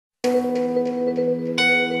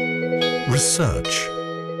research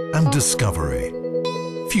and discovery.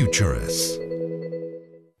 Futurists.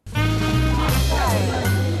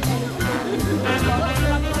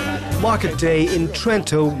 Market day in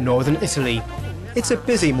Trento, northern Italy. It's a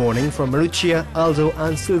busy morning for Maruccia, Aldo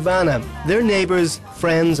and Silvana. They're neighbours,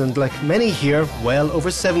 friends and, like many here, well over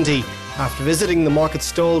 70. After visiting the market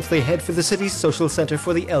stalls, they head for the city's social centre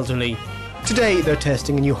for the elderly. Today they're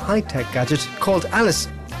testing a new high-tech gadget called Alice.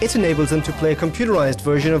 It enables them to play a computerised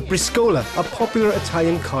version of Briscola, a popular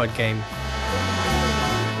Italian card game.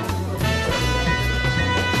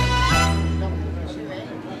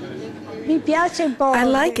 I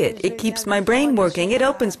like it. It keeps my brain working. It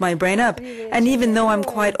opens my brain up. And even though I'm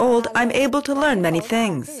quite old, I'm able to learn many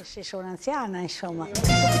things.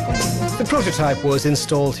 The prototype was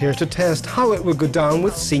installed here to test how it would go down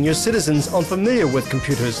with senior citizens unfamiliar with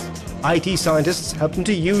computers. IT scientists help them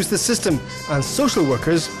to use the system, and social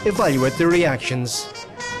workers evaluate their reactions.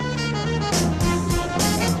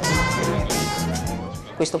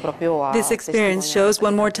 This experience shows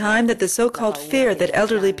one more time that the so-called fear that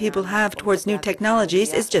elderly people have towards new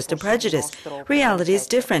technologies is just a prejudice. Reality is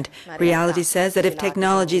different. Reality says that if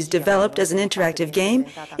technology is developed as an interactive game,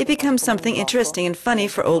 it becomes something interesting and funny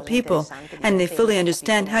for old people, and they fully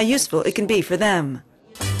understand how useful it can be for them.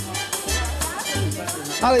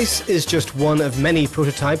 Alice is just one of many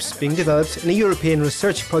prototypes being developed in a European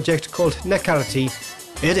research project called Neckarity.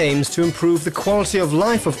 It aims to improve the quality of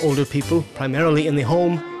life of older people, primarily in the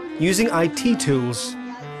home, using IT tools.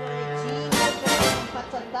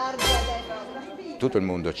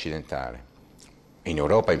 In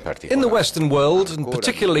the Western world, and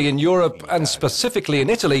particularly in Europe and specifically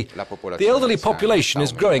in Italy, the elderly population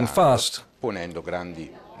is growing fast.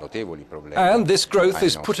 And this growth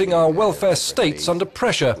is putting our welfare states under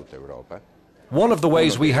pressure. One of the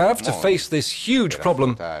ways we have to face this huge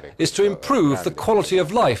problem is to improve the quality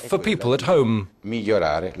of life for people at home.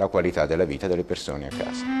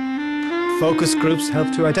 Focus groups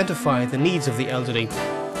help to identify the needs of the elderly.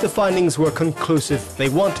 The findings were conclusive. They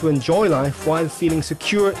want to enjoy life while feeling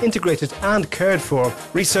secure, integrated and cared for.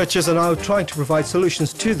 Researchers are now trying to provide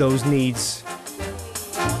solutions to those needs.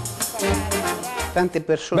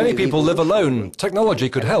 Many people live alone. Technology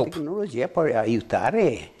could help.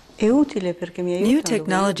 New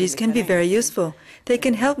technologies can be very useful. They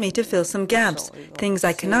can help me to fill some gaps, things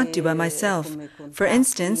I cannot do by myself. For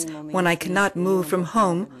instance, when I cannot move from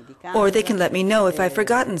home, or they can let me know if I've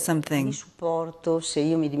forgotten something. For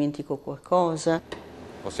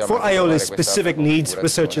Iola's specific needs,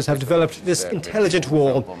 researchers have developed this intelligent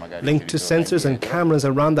wall. Linked to sensors and cameras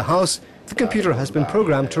around the house, the computer has been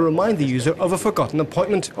programmed to remind the user of a forgotten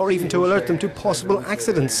appointment or even to alert them to possible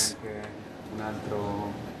accidents.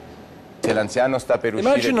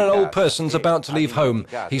 Imagine an old person's about to leave home.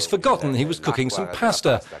 He's forgotten he was cooking some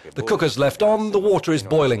pasta. The cooker's left on, the water is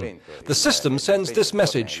boiling. The system sends this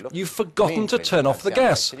message: you've forgotten to turn off the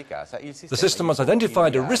gas. The system has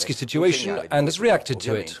identified a risky situation and has reacted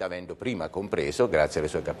to it.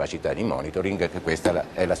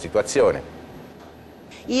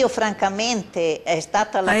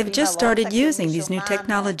 I have just started using these new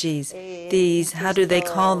technologies. These, how do they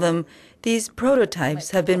call them? These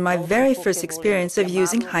prototypes have been my very first experience of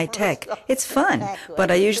using high-tech. It's fun,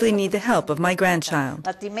 but I usually need the help of my grandchild.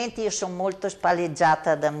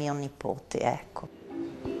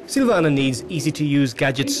 Silvana needs easy-to-use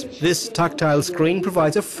gadgets. This tactile screen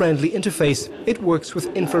provides a friendly interface. It works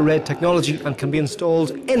with infrared technology and can be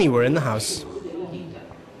installed anywhere in the house.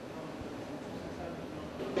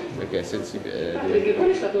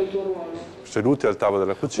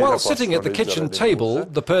 While sitting at the kitchen table,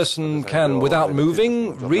 the person can, without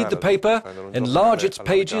moving, read the paper, enlarge its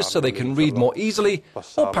pages so they can read more easily,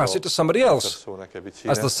 or pass it to somebody else.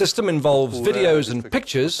 As the system involves videos and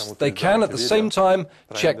pictures, they can, at the same time,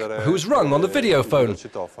 check who's rung on the video phone,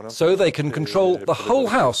 so they can control the whole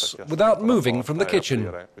house without moving from the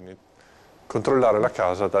kitchen.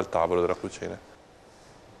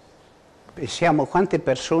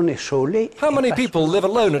 How many people live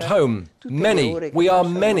alone at home? Many. We are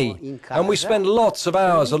many. And we spend lots of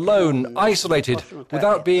hours alone, isolated,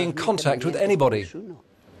 without being in contact with anybody.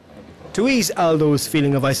 To ease Aldo's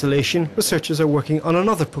feeling of isolation, researchers are working on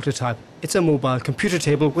another prototype. It's a mobile computer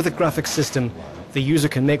table with a graphics system. The user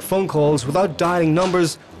can make phone calls without dialing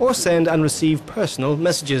numbers or send and receive personal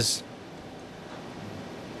messages.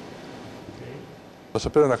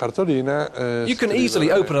 You can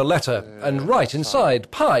easily open a letter and write inside,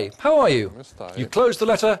 "Hi, how are you?" You close the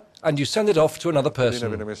letter and you send it off to another person.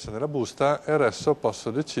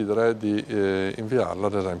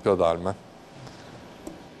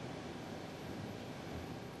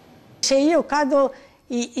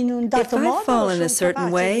 If I fall in a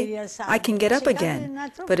certain way, I can get up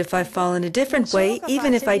again. But if I fall in a different way,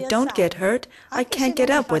 even if I don't get hurt, I can't get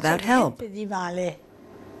up without help.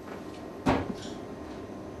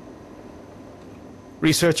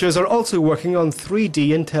 Researchers are also working on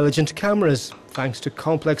 3D intelligent cameras. Thanks to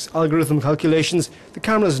complex algorithm calculations, the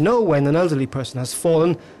cameras know when an elderly person has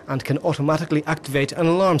fallen and can automatically activate an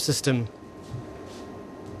alarm system.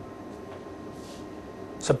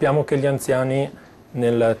 Sappiamo che gli anziani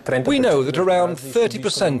We know that around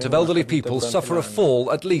 30% of elderly people suffer a fall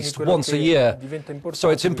at least once a year.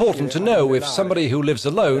 So it's important to know if somebody who lives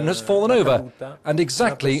alone has fallen over and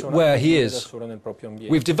exactly where he is.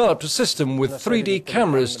 We've developed a system with 3D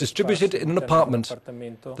cameras distributed in an apartment.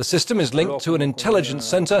 The system is linked to an intelligence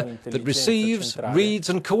center that receives, reads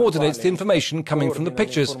and coordinates the information coming from the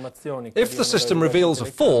pictures. If the system reveals a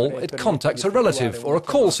fall, it contacts a relative or a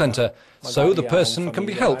call center, so the person can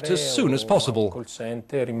be helped as soon as possible.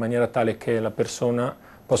 In maniera tale che la persona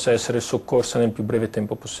possa essere soccorsa nel più breve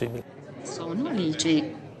tempo possibile. Sono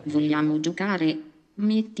Alice. Vogliamo giocare?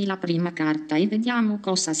 Metti la prima carta e vediamo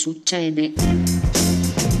cosa succede.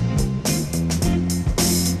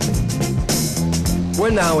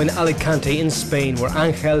 We're now in Alicante in Spain, where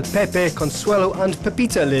Angel, Pepe, Consuelo and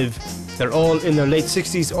Pepita live. They're all in their late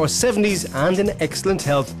 60s or 70s and in excellent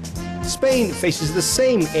health. Spain faces the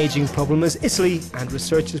same ageing problem as Italy, and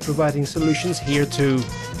research is providing solutions here too.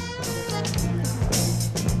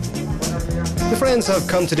 The friends have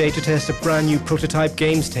come today to test a brand new prototype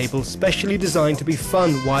games table specially designed to be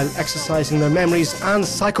fun while exercising their memories and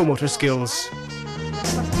psychomotor skills.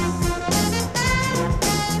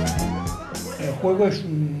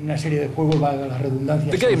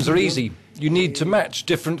 The games are easy. You need to match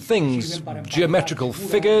different things: geometrical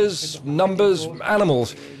figures, numbers,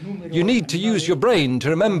 animals. You need to use your brain to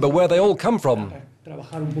remember where they all come from.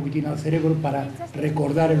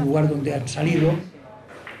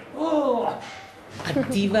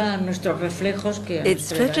 It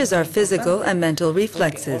stretches our physical and mental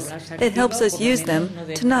reflexes. It helps us use them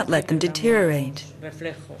to not let them deteriorate.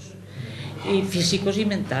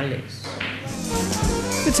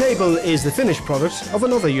 The table is the finished product of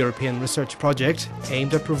another European research project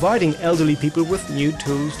aimed at providing elderly people with new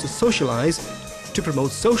tools to socialise, to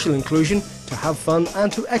promote social inclusion, to have fun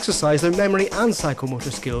and to exercise their memory and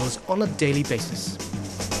psychomotor skills on a daily basis.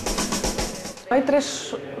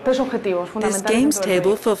 This games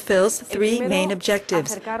table fulfills three main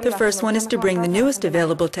objectives. The first one is to bring the newest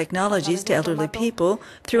available technologies to elderly people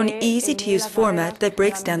through an easy-to-use format that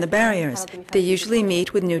breaks down the barriers they usually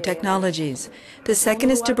meet with new technologies. The second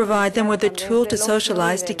is to provide them with a tool to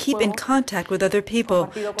socialize, to keep in contact with other people,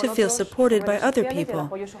 to feel supported by other people.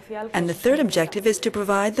 And the third objective is to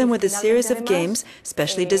provide them with a series of games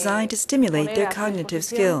specially designed to stimulate their cognitive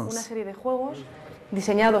skills.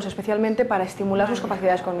 Diseñados especialmente para estimular sus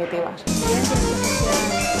capacidades cognitivas.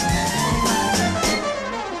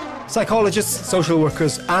 Psychologists, social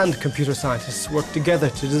workers and computer scientists worked together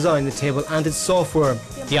to design the table and its software.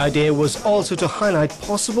 The idea was also to highlight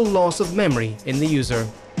possible loss of memory in the user.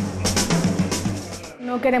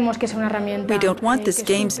 We don't want this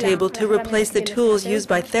games table to replace the tools used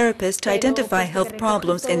by therapists to identify health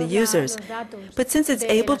problems in the users. But since it's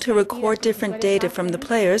able to record different data from the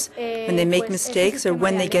players, when they make mistakes or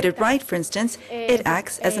when they get it right, for instance, it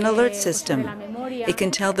acts as an alert system. It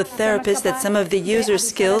can tell the therapist that some of the user's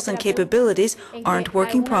skills and capabilities aren't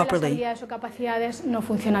working properly.